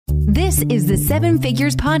This is the Seven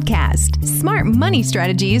Figures Podcast, Smart Money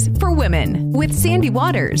Strategies for Women with Sandy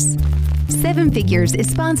Waters. Seven Figures is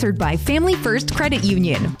sponsored by Family First Credit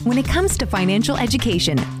Union. When it comes to financial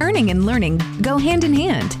education, earning and learning go hand in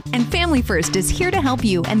hand, and Family First is here to help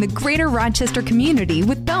you and the greater Rochester community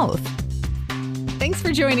with both. Thanks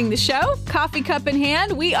for joining the show. Coffee cup in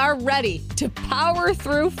hand, we are ready to power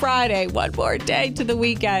through Friday. One more day to the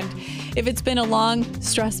weekend. If it's been a long,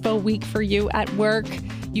 stressful week for you at work,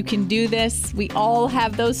 you can do this. We all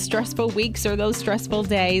have those stressful weeks or those stressful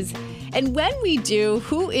days. And when we do,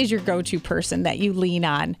 who is your go-to person that you lean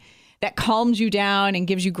on, that calms you down and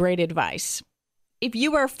gives you great advice? If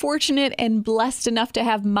you are fortunate and blessed enough to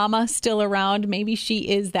have mama still around, maybe she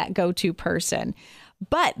is that go-to person.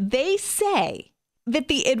 But they say that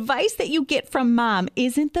the advice that you get from mom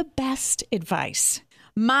isn't the best advice.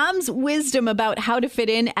 Mom's wisdom about how to fit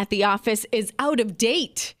in at the office is out of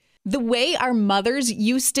date. The way our mothers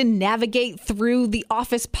used to navigate through the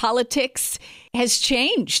office politics has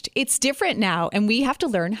changed. It's different now, and we have to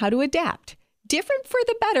learn how to adapt. Different for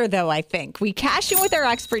the better, though, I think. We cash in with our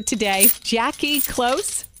expert today, Jackie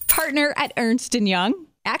Close, partner at Ernst & Young.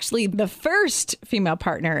 Actually, the first female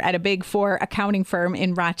partner at a Big Four accounting firm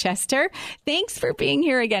in Rochester. Thanks for being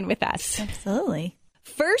here again with us. Absolutely.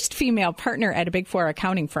 First female partner at a Big Four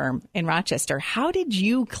accounting firm in Rochester. How did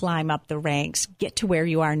you climb up the ranks, get to where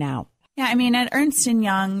you are now? Yeah, I mean, at Ernst &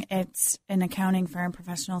 Young, it's an accounting firm,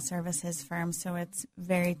 professional services firm. So it's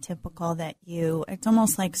very typical that it's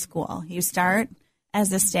almost like school. You start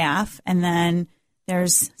as a staff, and then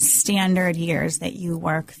there's standard years that you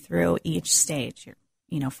work through each stage.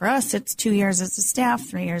 For us, it's 2 years as a staff,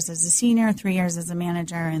 3 years as a senior, 3 years as a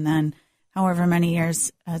manager, and then however many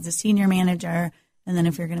years as a senior manager. And then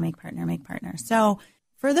if you're going to make partner. So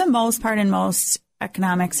for the most part, in most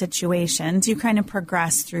economic situations, you kind of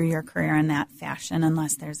progress through your career in that fashion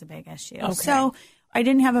unless there's a big issue. Okay. So I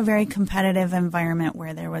didn't have a very competitive environment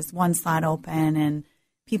where there was one slot open and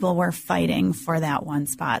people were fighting for that one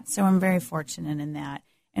spot. So I'm very fortunate in that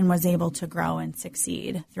and was able to grow and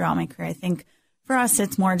succeed throughout my career. I think for us,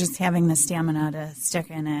 it's more just having the stamina to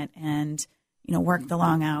stick in it and work the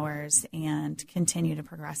long hours and continue to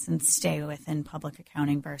progress and stay within public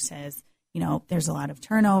accounting versus, there's a lot of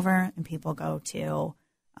turnover and people go to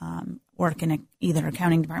work in either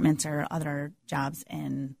accounting departments or other jobs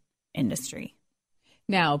in industry.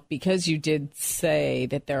 Now, because you did say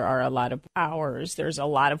that there are a lot of hours, there's a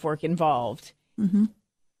lot of work involved. Mm-hmm.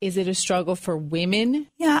 Is it a struggle for women?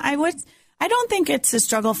 Yeah, I don't think it's a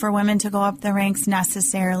struggle for women to go up the ranks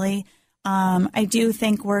necessarily. I do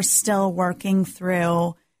think we're still working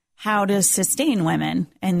through how to sustain women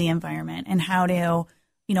in the environment and how to,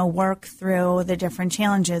 work through the different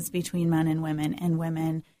challenges between men and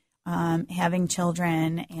women having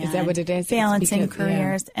children and is that what it is? Balancing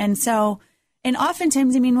careers. Yeah. And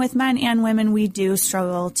oftentimes, with men and women, we do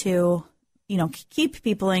struggle to, keep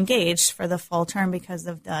people engaged for the full term because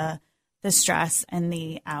of the stress and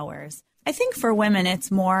the hours. I think for women,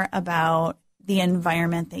 it's more about the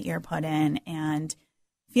environment that you're put in and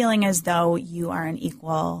feeling as though you are an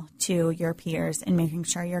equal to your peers and making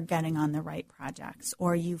sure you're getting on the right projects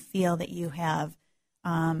or you feel that you have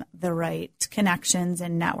the right connections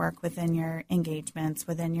and network within your engagements,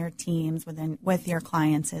 within your teams, with your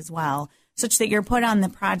clients as well, such that you're put on the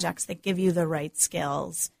projects that give you the right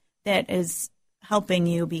skills that is helping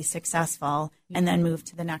you be successful and then move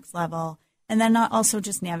to the next level. And then also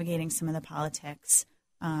just navigating some of the politics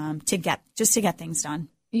to get things done.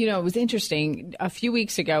 It was interesting. A few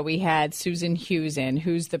weeks ago, we had Susan Hughes in,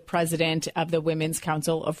 who's the president of the Women's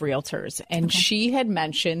Council of Realtors. And She had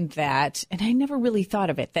mentioned that, and I never really thought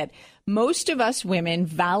of it, that most of us women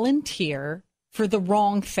volunteer for the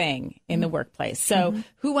wrong thing in the workplace. So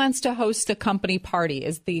who wants to host a company party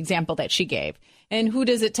is the example that she gave. And who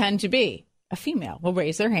does it tend to be? A female will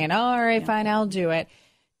raise their hand. All right, fine, I'll do it.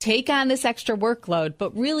 Take on this extra workload,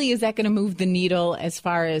 but really, is that going to move the needle as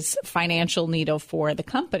far as financial needle for the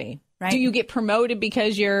company? Right. Do you get promoted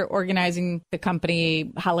because you're organizing the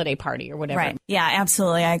company holiday party or whatever? Right. Yeah,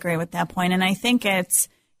 absolutely. I agree with that point. And I think it's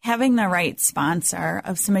having the right sponsor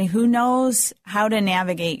of somebody who knows how to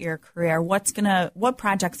navigate your career. What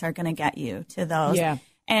projects are going to get you to those? Yeah.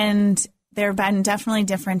 And there have been definitely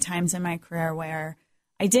different times in my career where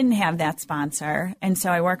I didn't have that sponsor. And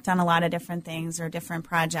so I worked on a lot of different things or different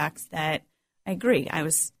projects that I agree. I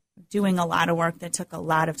was doing a lot of work that took a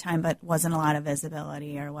lot of time, but wasn't a lot of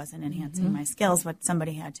visibility or wasn't enhancing my skills, but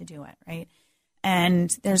somebody had to do it, right?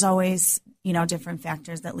 And there's always, different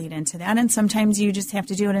factors that lead into that. And sometimes you just have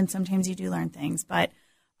to do it and sometimes you do learn things. But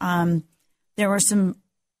there were some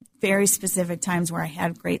very specific times where I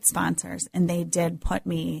had great sponsors and they did put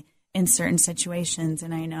me in certain situations.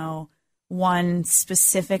 And I know one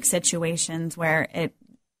specific situations where it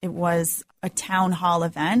was a town hall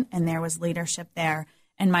event and there was leadership there.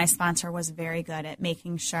 And my sponsor was very good at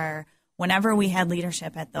making sure whenever we had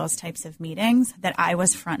leadership at those types of meetings that I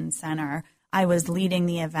was front and center. I was leading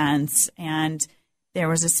the events, and there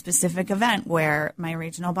was a specific event where my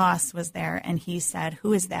regional boss was there and he said,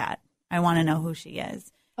 "Who is that? I want to know who she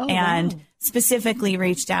is." And specifically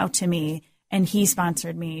reached out to me, and he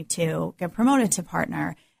sponsored me to get promoted to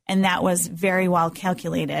partner. And that was very well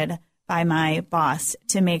calculated by my boss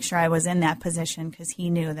to make sure I was in that position, because he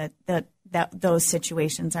knew that those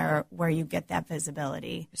situations are where you get that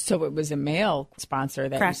visibility. So it was a male sponsor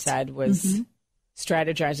that Correct. you said was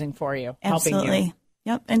strategizing for you, Absolutely. helping you.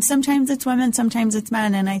 Yep. And sometimes it's women, sometimes it's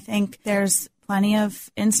men. And I think there's plenty of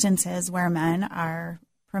instances where men are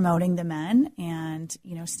promoting the men and,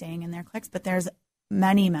 staying in their cliques. But there's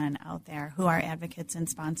many men out there who are advocates and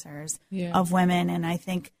sponsors of women. And I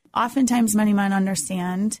think oftentimes many men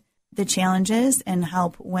understand the challenges and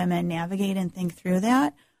help women navigate and think through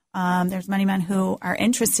that. There's many men who are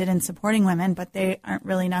interested in supporting women, but they aren't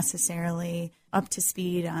really necessarily up to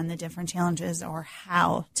speed on the different challenges or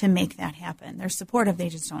how to make that happen. They're supportive, they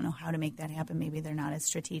just don't know how to make that happen. Maybe they're not as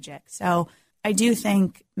strategic. So I do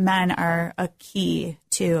think men are a key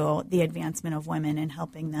to the advancement of women and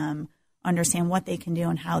helping them understand what they can do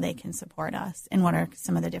and how they can support us and what are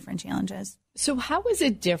some of the different challenges. So how is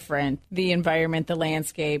it different, the environment, the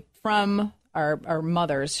landscape, from our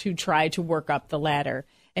mothers who try to work up the ladder?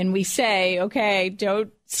 And we say, okay,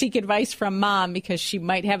 don't seek advice from mom because she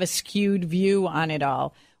might have a skewed view on it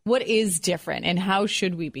all. What is different, and how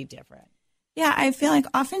should we be different? Yeah, I feel like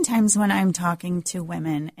oftentimes when I'm talking to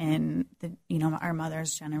women in our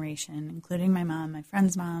mother's generation, including my mom, my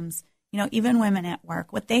friends' moms, even women at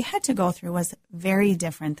work, what they had to go through was very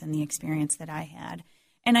different than the experience that I had.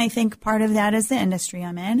 And I think part of that is the industry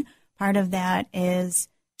I'm in. Part of that is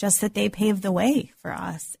just that they paved the way for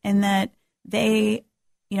us, and that they,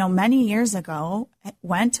 many years ago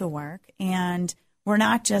went to work and were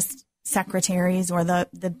not just secretaries or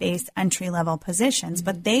the base entry-level positions,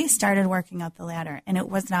 but they started working up the ladder, and it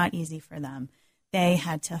was not easy for them. They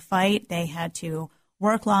had to fight. They had to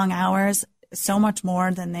work long hours, so much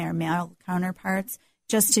more than their male counterparts,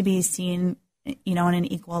 just to be seen, in an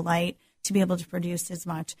equal light, to be able to produce as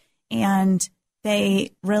much. And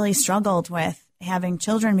they really struggled with having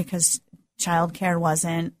children because childcare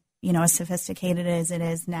wasn't, as sophisticated as it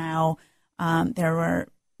is now. There were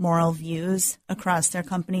moral views across their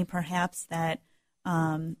company, perhaps, that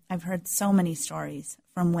I've heard so many stories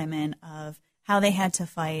from women of how they had to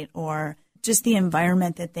fight or just the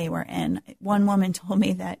environment that they were in. One woman told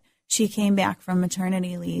me that she came back from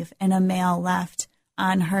maternity leave and a male left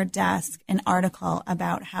on her desk an article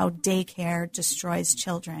about how daycare destroys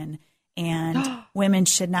children and women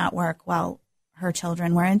should not work while her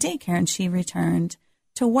children were in daycare, and she returned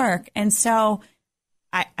to work. And so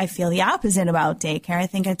I feel the opposite about daycare. I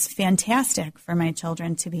think it's fantastic for my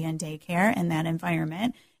children to be in daycare in that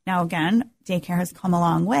environment. Now, again, daycare has come a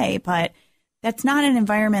long way, but that's not an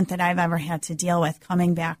environment that I've ever had to deal with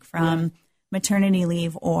coming back from maternity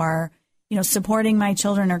leave or, supporting my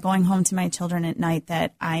children or going home to my children at night,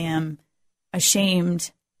 that I am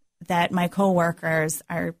ashamed that my coworkers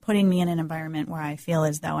are putting me in an environment where I feel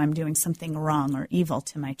as though I'm doing something wrong or evil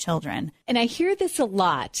to my children. And I hear this a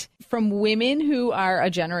lot from women who are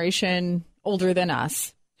a generation older than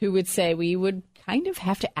us, who would say we would kind of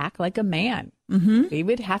have to act like a man. Mm-hmm. We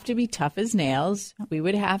would have to be tough as nails. We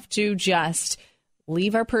would have to just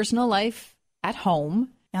leave our personal life at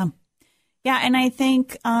home. Yeah, and I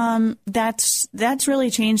think that's really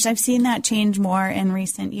changed. I've seen that change more in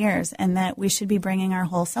recent years, and that we should be bringing our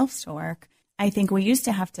whole selves to work. I think we used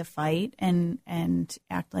to have to fight and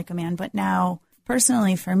act like a man, but now,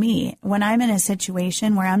 personally for me, when I'm in a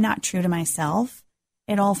situation where I'm not true to myself,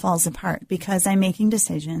 it all falls apart because I'm making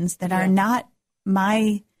decisions that are not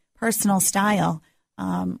my personal style.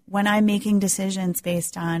 When I'm making decisions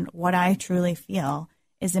based on what I truly feel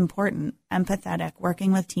is important, empathetic,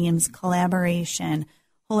 working with teams, collaboration,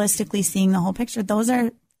 holistically seeing the whole picture. Those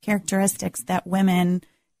are characteristics that women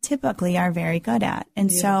typically are very good at.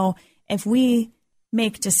 And so if we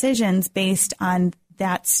make decisions based on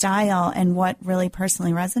that style and what really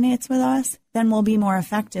personally resonates with us, then we'll be more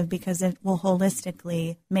effective because it will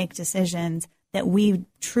holistically make decisions that we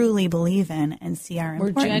truly believe in and see are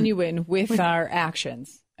important. We're genuine with our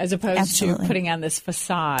actions, as opposed to putting on this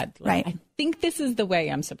facade. Like, I think this is the way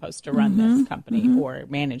I'm supposed to run this company or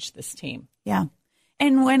manage this team. Yeah.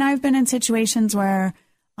 And when I've been in situations where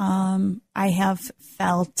I have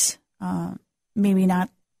felt maybe not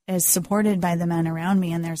is supported by the men around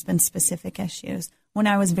me, and there's been specific issues. When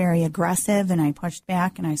I was very aggressive and I pushed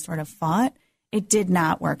back and I sort of fought, it did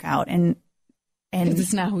not work out. And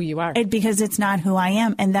it's not who you are. Because it's not who I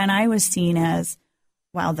am. And then I was seen as,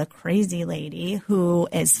 well, the crazy lady who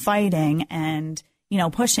is fighting and,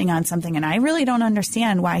 pushing on something. And I really don't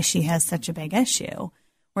understand why she has such a big issue,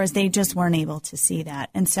 whereas they just weren't able to see that.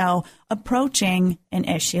 And so approaching an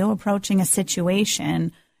issue, approaching a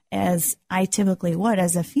situation as I typically would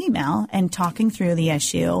as a female, and talking through the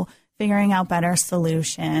issue, figuring out better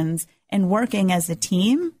solutions, and working as a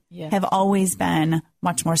team have always been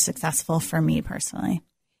much more successful for me personally.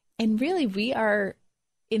 And really, we are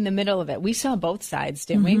in the middle of it. We saw both sides,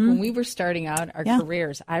 didn't we? When we were starting out our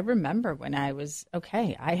careers, I remember when I was,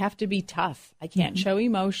 I have to be tough. I can't show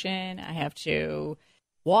emotion. I have to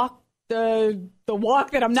walk the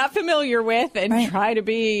walk that I'm not familiar with and try to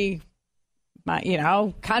be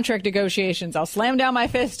my, contract negotiations. I'll slam down my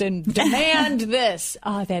fist and demand this.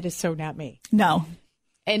 Oh, that is so not me. No.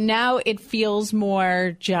 And now it feels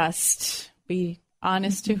more just be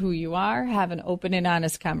honest to who you are, have an open and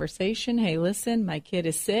honest conversation. Hey, listen, my kid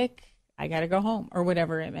is sick. I got to go home, or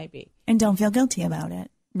whatever it may be. And don't feel guilty about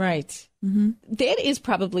it. Right. Mm-hmm. That is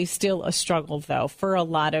probably still a struggle, though, for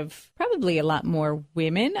probably a lot more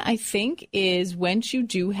women, I think, is once you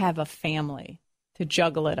do have a family, to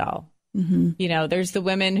juggle it all. Mm-hmm. There's the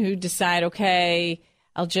women who decide, okay,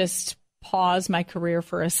 I'll just pause my career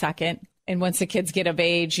for a second. And once the kids get of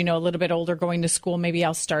age, a little bit older, going to school, maybe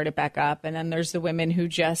I'll start it back up. And then there's the women who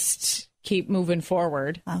just keep moving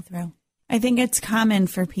forward. Plow through. I think it's common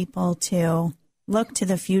for people to look to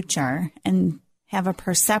the future and have a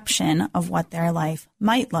perception of what their life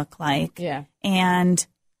might look like and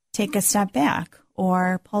take a step back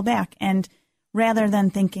or pull back. And rather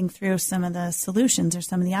than thinking through some of the solutions or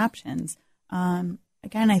some of the options, again,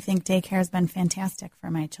 I think daycare has been fantastic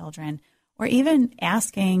for my children. Or even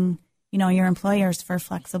asking your employers for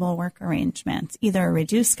flexible work arrangements, either a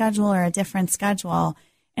reduced schedule or a different schedule.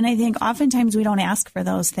 And I think oftentimes we don't ask for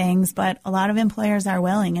those things, but a lot of employers are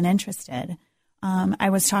willing and interested. I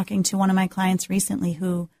was talking to one of my clients recently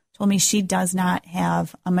who told me she does not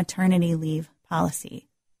have a maternity leave policy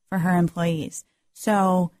for her employees.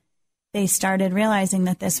 So they started realizing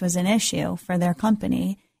that this was an issue for their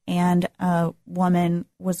company, and a woman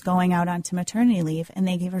was going out onto maternity leave, and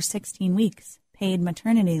they gave her 16 weeks paid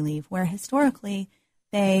maternity leave, where historically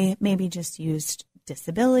they maybe just used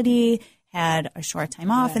disability, had a short time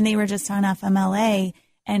off, and they were just on FMLA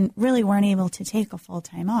and really weren't able to take a full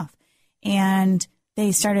time off. And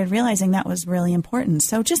they started realizing that was really important.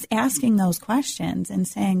 So just asking those questions and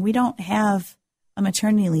saying, we don't have a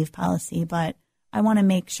maternity leave policy, but I want to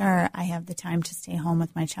make sure I have the time to stay home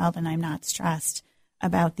with my child and I'm not stressed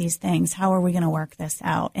about these things. How are we going to work this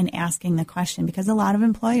out? And asking the question, because a lot of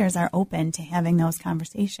employers are open to having those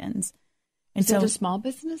conversations. And Is it a small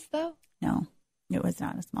business, though? No, it was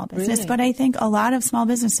not a small business. Really? But I think a lot of small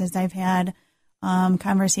businesses I've had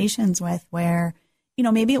conversations with where,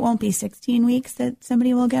 maybe it won't be 16 weeks that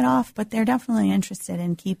somebody will get off, but they're definitely interested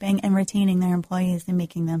in keeping and retaining their employees and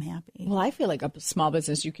making them happy. Well, I feel like a small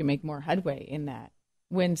business, you can make more headway in that.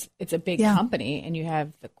 When it's a big company and you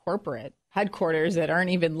have the corporate headquarters that aren't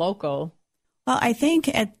even local. Well, I think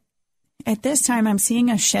at this time I'm seeing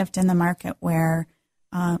a shift in the market where,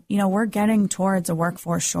 we're getting towards a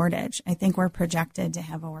workforce shortage. I think we're projected to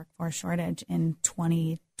have a workforce shortage in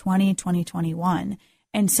 2020, 2021.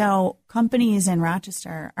 And so companies in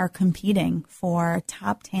Rochester are competing for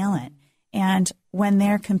top talent. And when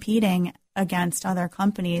they're competing against other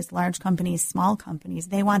companies, large companies, small companies,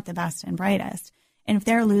 they want the best and brightest. And if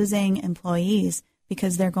they're losing employees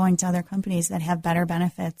because they're going to other companies that have better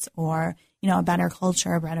benefits or, a better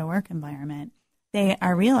culture, a better work environment, they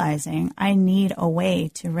are realizing I need a way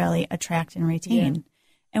to really attract and retain. Yeah.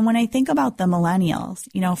 And when I think about the millennials,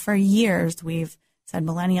 for years we've said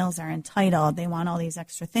millennials are entitled. They want all these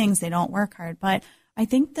extra things. They don't work hard. But I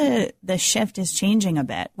think the shift is changing a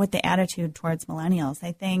bit with the attitude towards millennials.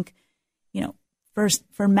 I think,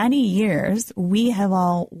 for many years, we have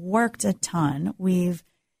all worked a ton. We've,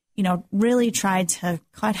 really tried to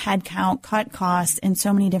cut headcount, cut costs in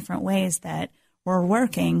so many different ways that we're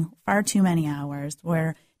working far too many hours.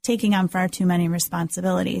 We're taking on far too many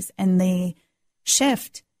responsibilities. And the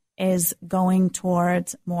shift is going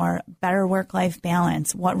towards more better work-life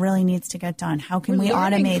balance. What really needs to get done? How can we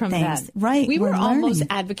automate things? That. Right. We were almost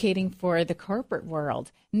advocating for the corporate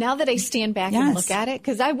world. Now that I stand back and look at it,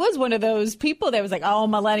 because I was one of those people that was like, oh,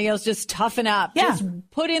 millennials, just toughen up. Yeah.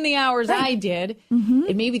 Just put in the hours I did. Mm-hmm.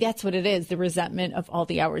 And maybe that's what it is, the resentment of all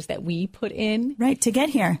the hours that we put in. Right, to get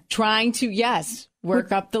here. Trying to,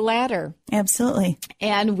 work up the ladder. Absolutely.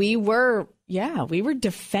 And we were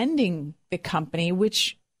defending the company,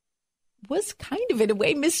 which was kind of, in a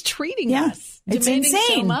way, mistreating us. It's demanding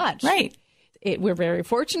insane. So much. Right. We're very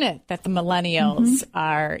fortunate that the millennials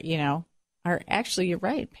are actually, you're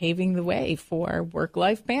right, paving the way for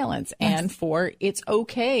work-life balance and for it's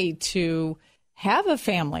okay to have a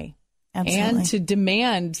family and to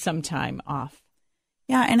demand some time off.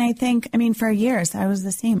 Yeah, and I think, for years, I was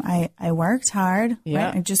the same. I worked hard. Yeah.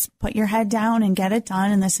 Right? I just put your head down and get it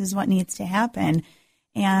done, and this is what needs to happen.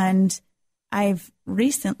 And I've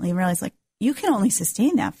recently realized, you can only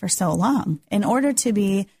sustain that for so long. In order to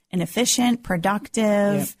be an efficient,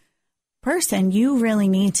 productive person, you really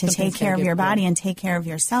need to take care of your body and take care of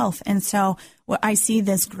yourself. And so I see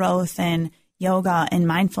this growth in yoga and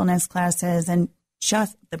mindfulness classes and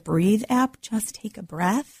just the Breathe app, just take a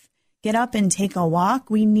breath. Get up and take a walk.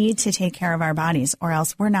 We need to take care of our bodies or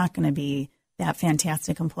else we're not going to be that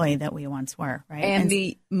fantastic employee that we once were, right? And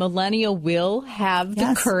the millennial will have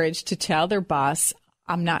the courage to tell their boss,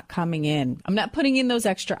 I'm not coming in. I'm not putting in those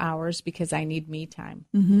extra hours because I need me time.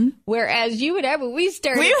 Mm-hmm. Whereas you would have, when we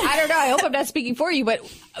started, I don't know, I hope I'm not speaking for you, but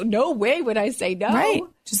no way would I say no. Right.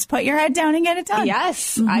 Just put your head down and get it done.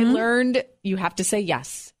 Yes. Mm-hmm. I learned you have to say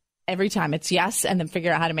yes. Every time it's yes, and then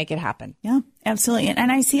figure out how to make it happen. Yeah, absolutely. And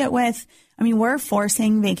I see it with, we're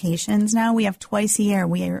forcing vacations now. We have twice a year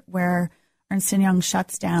where Ernst & Young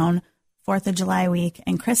shuts down 4th of July week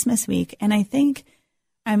and Christmas week. And I think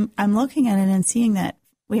I'm looking at it and seeing that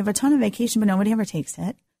we have a ton of vacation, but nobody ever takes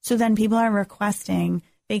it. So then people are requesting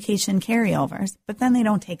vacation carryovers, but then they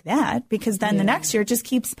don't take that because then the next year it just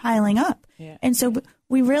keeps piling up. Yeah. And so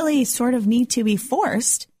we really sort of need to be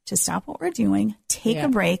forced to stop what we're doing, take a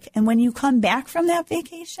break. And when you come back from that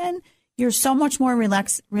vacation, you're so much more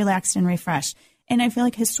relaxed and refreshed. And I feel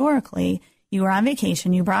like historically, you were on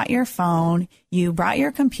vacation, you brought your phone, you brought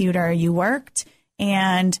your computer, you worked,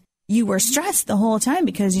 and you were stressed the whole time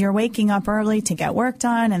because you're waking up early to get work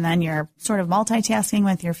done, and then you're sort of multitasking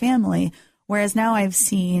with your family. Whereas now I've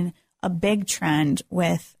seen a big trend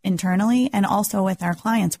with internally and also with our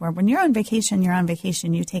clients where when you're on vacation,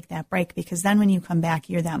 you take that break because then when you come back,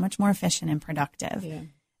 you're that much more efficient and productive. Yeah.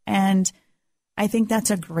 And I think that's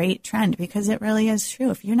a great trend because it really is true.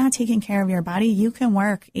 If you're not taking care of your body, you can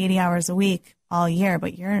work 80 hours a week all year,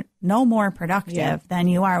 but you're no more productive than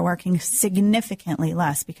you are working significantly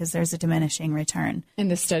less because there's a diminishing return. And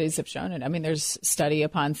the studies have shown it. There's study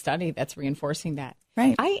upon study that's reinforcing that.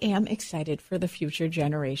 Right. I am excited for the future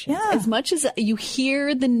generations. Yeah. As much as you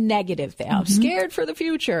hear the negative, I'm scared for the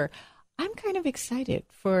future. I'm kind of excited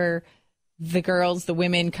for the girls, the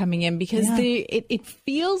women coming in because it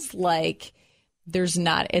feels like there's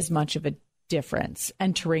not as much of a difference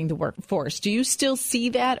entering the workforce. Do you still see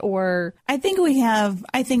that, or? I think we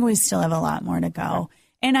still have a lot more to go.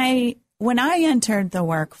 And when I entered the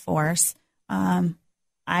workforce,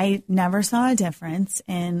 I never saw a difference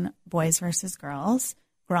in boys versus girls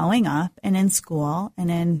growing up and in school and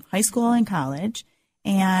in high school and college.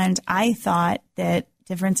 And I thought that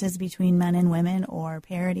differences between men and women or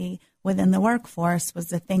parity within the workforce was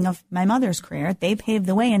the thing of my mother's career. They paved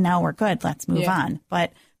the way and now we're good. Let's move on.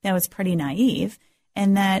 But that was pretty naive.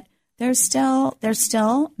 And that there's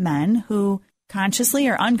still men who consciously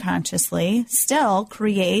or unconsciously still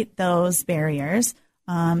create those barriers,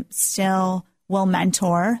 still will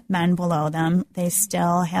mentor men below them. They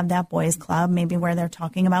still have that boys club, maybe where they're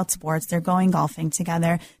talking about sports. They're going golfing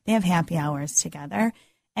together. They have happy hours together.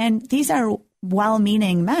 And these are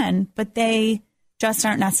well-meaning men, but they just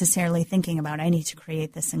aren't necessarily thinking about, I need to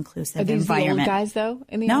create this inclusive environment. Are these the old guys, though,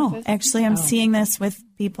 in the office? No, actually, I'm seeing this with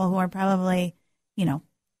people who are probably,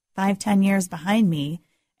 5-10 years behind me.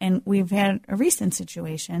 And we've had a recent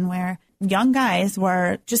situation where young guys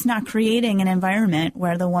were just not creating an environment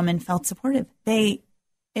where the woman felt supportive. They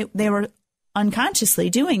were unconsciously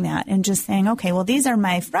doing that and just saying, okay, well, these are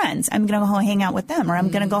my friends. I'm going to go hang out with them or I'm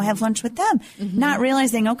going to go have lunch with them. Mm-hmm. Not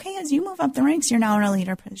realizing, okay, as you move up the ranks, you're now in a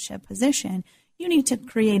leadership position. You need to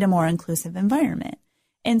create a more inclusive environment.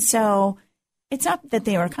 And so it's not that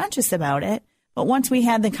they were conscious about it, but once we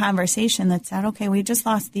had the conversation that said, okay, we just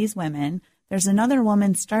lost these women. There's another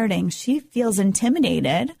woman starting. She feels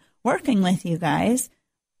intimidated working with you guys.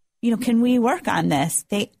 Can we work on this?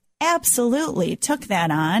 They absolutely took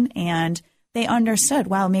that on and they understood,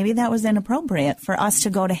 wow, maybe that was inappropriate for us to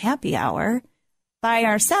go to happy hour by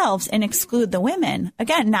ourselves and exclude the women.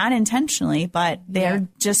 Again, not intentionally, but they're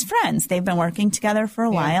just friends. They've been working together for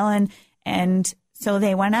a while. And so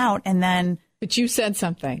they went out and then. But you said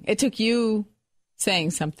something. It took you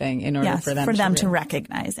saying something in order for them to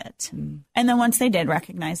recognize it. Mm. And then once they did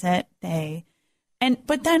recognize it, they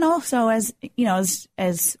But then also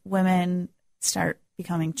as women start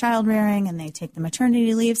becoming child rearing and they take the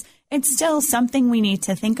maternity leaves, it's still something we need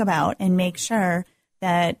to think about and make sure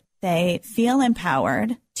that they feel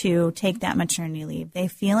empowered to take that maternity leave. They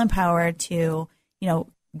feel empowered to,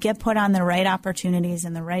 get put on the right opportunities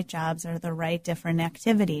and the right jobs or the right different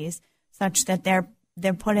activities such that they're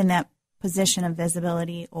put in that position of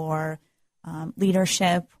visibility or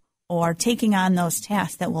leadership or taking on those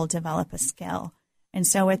tasks that will develop a skill. And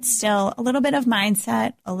so it's still a little bit of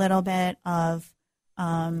mindset, a little bit of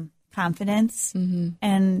confidence,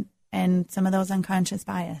 and some of those unconscious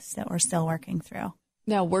bias that we're still working through.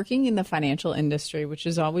 Now, working in the financial industry, which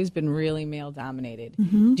has always been really male-dominated,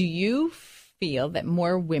 do you feel that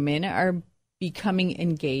more women are becoming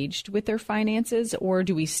engaged with their finances, or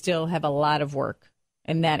do we still have a lot of work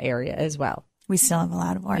in that area as well? We still have a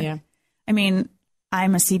lot of work. Yeah. I mean,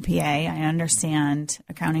 I'm a CPA. I understand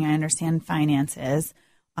accounting. I understand finances.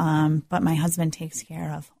 But my husband takes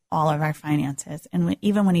care of all of our finances. And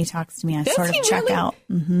even when he talks to me, I sort of check out.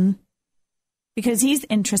 Because he's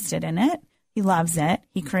interested in it. He loves it.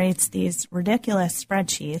 He creates these ridiculous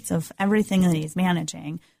spreadsheets of everything that he's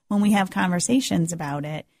managing. When we have conversations about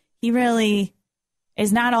it, he really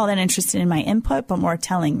is not all that interested in my input, but more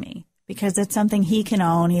telling me because it's something he can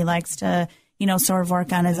own. He likes to, sort of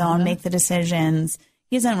work on his own, make the decisions.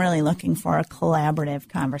 He isn't really looking for a collaborative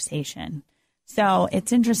conversation. So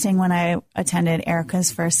it's interesting when I attended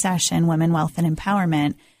Erica's first session, Women, Wealth, and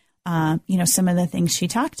Empowerment, some of the things she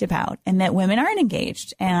talked about and that women aren't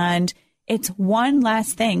engaged. And it's one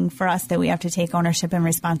less thing for us that we have to take ownership and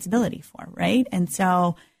responsibility for, right? And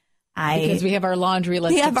so because we have our laundry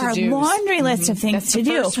list of to-dos. We have our laundry list of things That's to the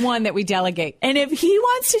do. First one that we delegate. And if he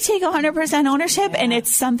wants to take 100% ownership and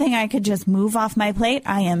it's something I could just move off my plate,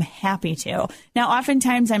 I am happy to. Now,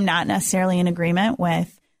 oftentimes I'm not necessarily in agreement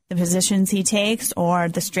with the positions he takes or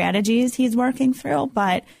the strategies he's working through.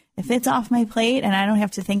 But if it's off my plate and I don't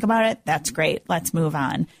have to think about it, that's great. Let's move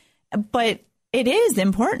on. But it is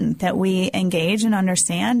important that we engage and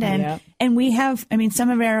understand. And we have, some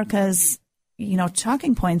of Erica's,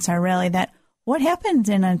 talking points are really that what happens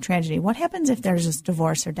in a tragedy? What happens if there's a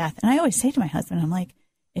divorce or death? And I always say to my husband, I'm like,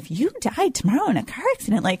 if you died tomorrow in a car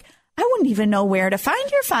accident, I wouldn't even know where to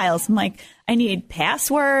find your files. I'm like, I need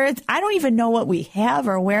passwords. I don't even know what we have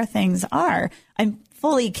or where things are. I'm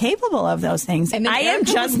fully capable of those things. And I am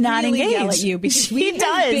just not engaged. Yell at you because we have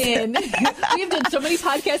done so many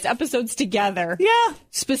podcast episodes together. Yeah.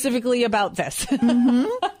 Specifically about this.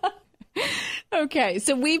 Okay,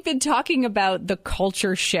 so we've been talking about the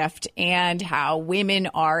culture shift and how women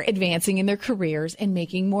are advancing in their careers and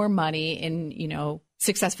making more money and,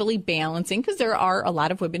 successfully balancing, because there are a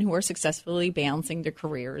lot of women who are successfully balancing their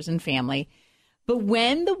careers and family. But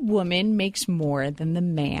when the woman makes more than the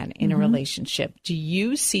man in a relationship, do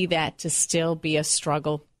you see that to still be a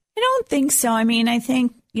struggle? I don't think so. I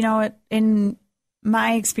think, in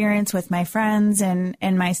my experience with my friends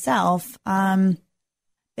and myself,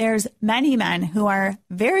 there's many men who are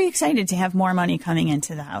very excited to have more money coming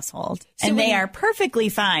into the household. And they are perfectly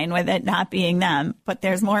fine with it not being them, but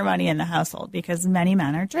there's more money in the household because many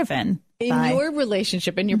men are driven. In your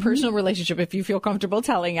relationship, in your personal relationship, if you feel comfortable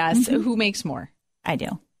telling us, who makes more? I do.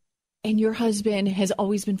 And your husband has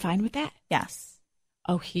always been fine with that? Yes.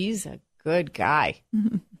 Oh, he's a good guy.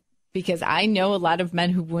 Because I know a lot of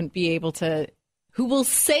men who wouldn't be able to, who will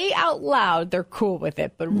say out loud they're cool with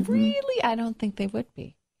it, but really I don't think they would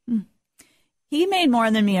be. He made more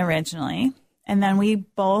than me originally, and then we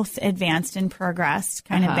both advanced and progressed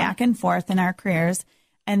kind of back and forth in our careers.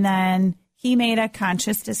 And then he made a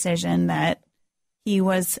conscious decision that he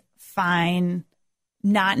was fine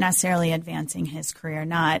not necessarily advancing his career,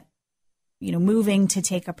 not, moving to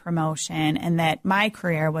take a promotion, and that my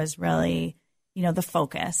career was really, the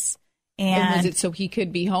focus. And was it so he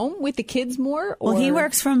could be home with the kids more? Or? Well, he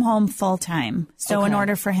works from home full time. So in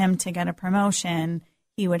order for him to get a promotion,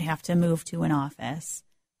 he would have to move to an office,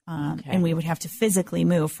 and we would have to physically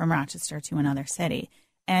move from Rochester to another city.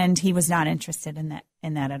 And he was not interested in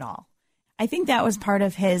that at all. I think that was part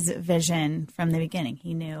of his vision from the beginning.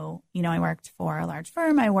 He knew, I worked for a large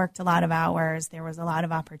firm. I worked a lot of hours. There was a lot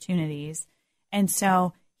of opportunities. And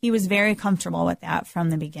so he was very comfortable with that from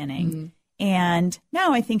the beginning. And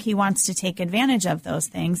now I think he wants to take advantage of those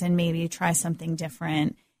things and maybe try something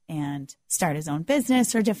different and start his own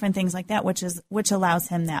business or different things like that, which allows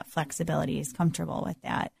him that flexibility. He's comfortable with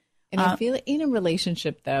that. And I feel in a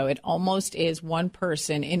relationship, though, it almost is one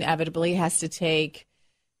person inevitably has to take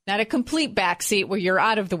not a complete backseat where you're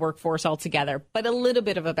out of the workforce altogether, but a little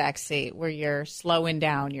bit of a backseat where you're slowing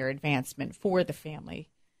down your advancement for the family.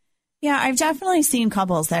 Yeah, I've definitely seen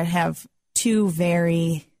couples that have two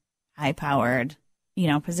very high-powered,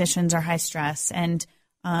 positions are high stress. And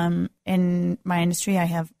in my industry, I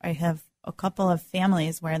have a couple of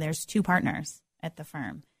families where there's two partners at the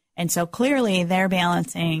firm. And so clearly they're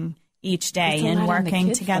balancing each day and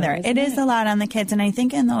working together. It is a lot on the kids. And I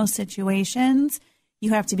think in those situations, you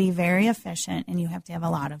have to be very efficient and you have to have a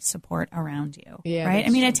lot of support around you. Yeah, right? I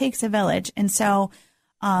mean, it takes a village. And so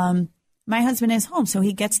my husband is home, so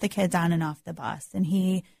he gets the kids on and off the bus and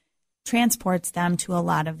he transports them to a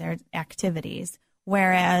lot of their activities.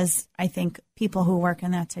 Whereas I think people who work in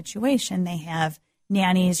that situation, they have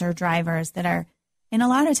nannies or drivers that are, and a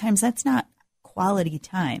lot of times that's not quality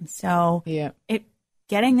time. So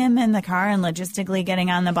getting them in the car and logistically getting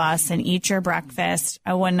on the bus and eat your breakfast,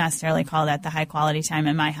 I wouldn't necessarily call that the high quality time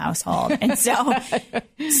in my household. And so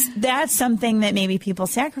that's something that maybe people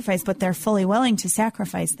sacrifice, but they're fully willing to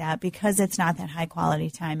sacrifice that because it's not that high quality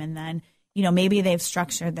time. And then, maybe they've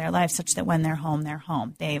structured their life such that when they're home, they're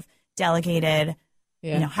home. They've delegated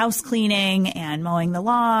house cleaning and mowing the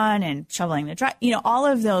lawn and shoveling the drive, all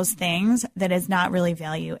of those things that is not really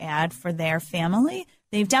value add for their family.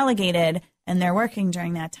 They've delegated and they're working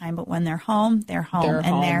during that time. But when they're home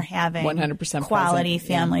and they're having 100% quality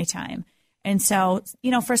family time. And so,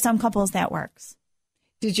 for some couples that works.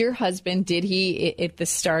 Did your husband, did he, at the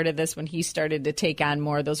start of this, when he started to take on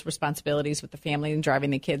more of those responsibilities with the family and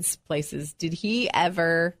driving the kids places, did he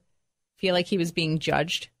ever feel like he was being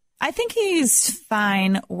judged? I think he's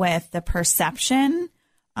fine with the perception.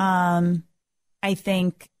 I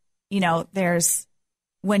think, there's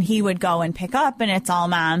when he would go and pick up and it's all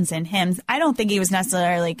moms and hymns. I don't think he was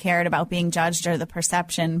necessarily cared about being judged or the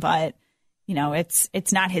perception, but,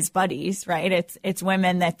 it's not his buddies, right? It's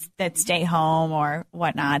women that stay home or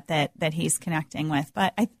whatnot that he's connecting with.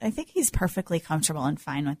 But I think he's perfectly comfortable and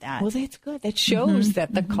fine with that. Well, that's good. That shows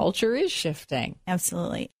that the culture is shifting.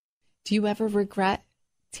 Absolutely. Do you ever regret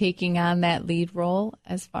taking on that lead role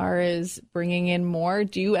as far as bringing in more?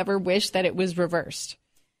 Do you ever wish that it was reversed?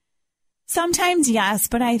 Sometimes, yes,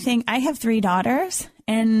 but I think I have 3 daughters,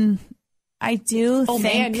 and I do think...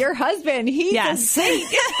 man, your husband, he's a saint.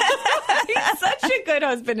 He's such a good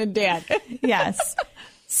husband and dad. Yes.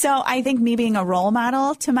 So I think me being a role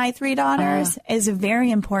model to my 3 daughters is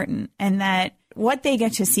very important, and that what they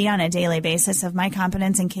get to see on a daily basis of my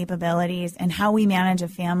competence and capabilities and how we manage a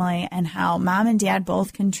family and how mom and dad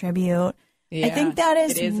both contribute. I think that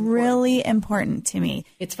is really important to me.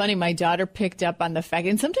 It's funny. My daughter picked up on the fact,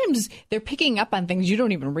 and sometimes they're picking up on things you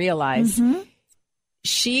don't even realize. Mm-hmm.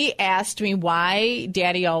 She asked me why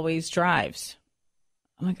Daddy always drives.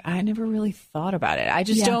 I'm like, I never really thought about it. I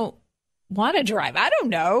just don't want to drive. I don't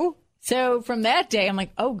know. So from that day, I'm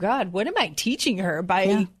like, oh, God, what am I teaching her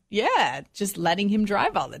by... just letting him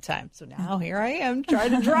drive all the time. So now here I am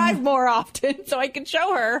trying to drive more often so I can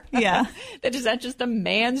show her that it's not just a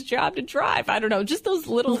man's job to drive. I don't know, just those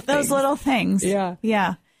little things. Those little things. Yeah.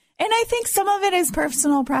 Yeah. And I think some of it is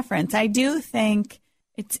personal preference. I do think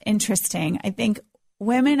it's interesting. I think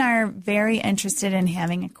women are very interested in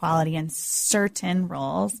having equality in certain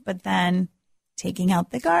roles, but then taking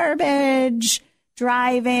out the garbage,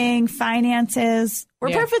 driving, finances, we're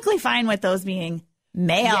perfectly fine with those being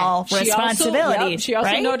male responsibilities. She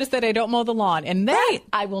also noticed that I don't mow the lawn, and that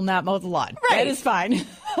I will not mow the lawn. Right. That is fine.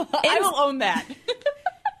 I will own that.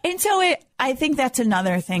 And so I think that's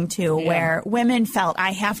another thing, too, where women felt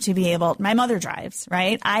I have to be able, my mother drives,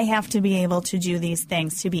 right? I have to be able to do these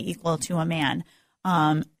things to be equal to a man.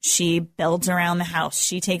 She builds around the house.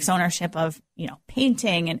 She takes ownership of,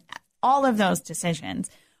 painting and all of those decisions.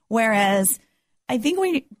 Whereas I think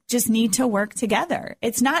we just need to work together.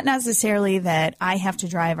 It's not necessarily that I have to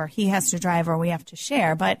drive or he has to drive or we have to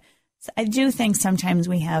share, but I do think sometimes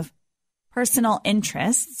we have personal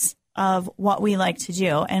interests of what we like to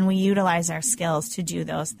do and we utilize our skills to do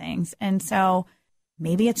those things. And so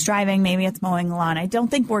maybe it's driving, maybe it's mowing the lawn. I don't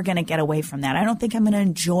think we're going to get away from that. I don't think I'm going to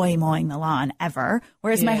enjoy mowing the lawn ever,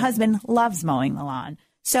 whereas my husband loves mowing the lawn.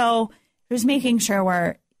 So just making sure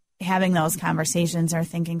we're having those conversations or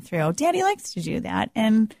thinking through, Daddy likes to do that.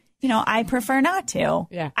 And, I prefer not to.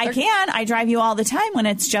 Yeah. I drive you all the time when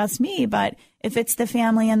it's just me. But if it's the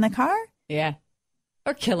family in the car. Yeah.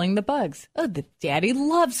 Or killing the bugs. Oh, the daddy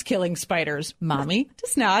loves killing spiders. Mommy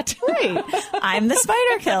does not. Right. I'm the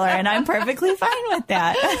spider killer and I'm perfectly fine with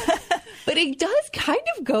that. But it does kind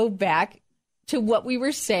of go back to what we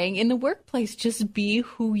were saying in the workplace. Just be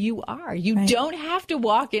who you are. You don't have to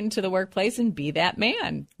walk into the workplace and be that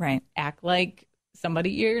man. Right. Act like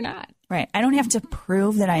somebody you're not. Right. I don't have to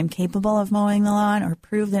prove that I'm capable of mowing the lawn or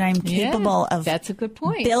prove that I'm capable of that's a good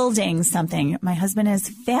point. Building something. My husband is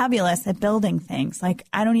fabulous at building things. Like,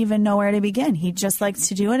 I don't even know where to begin. He just likes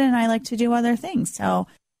to do it, and I like to do other things. So,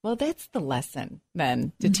 well, that's the lesson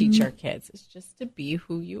then to teach our kids, is just to be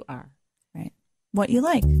who you are. Right. What you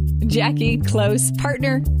like. Jackie Close,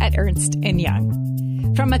 partner at Ernst & Young.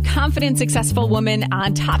 From a confident, successful woman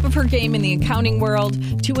on top of her game in the accounting world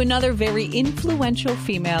to another very influential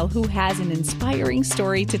female who has an inspiring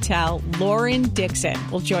story to tell, Lauren Dixon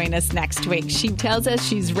will join us next week. She tells us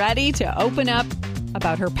she's ready to open up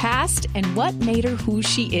about her past and what made her who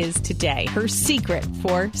she is today, her secret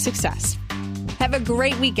for success. Have a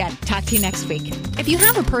great weekend. Talk to you next week. If you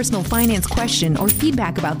have a personal finance question or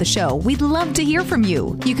feedback about the show, we'd love to hear from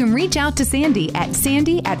you. You can reach out to Sandy at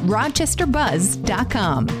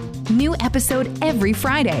sandy@rochesterbuzz.com. New episode every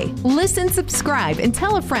Friday. Listen, subscribe, and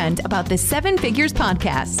tell a friend about the 7 Figures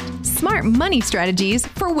Podcast. Smart money strategies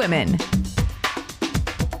for women.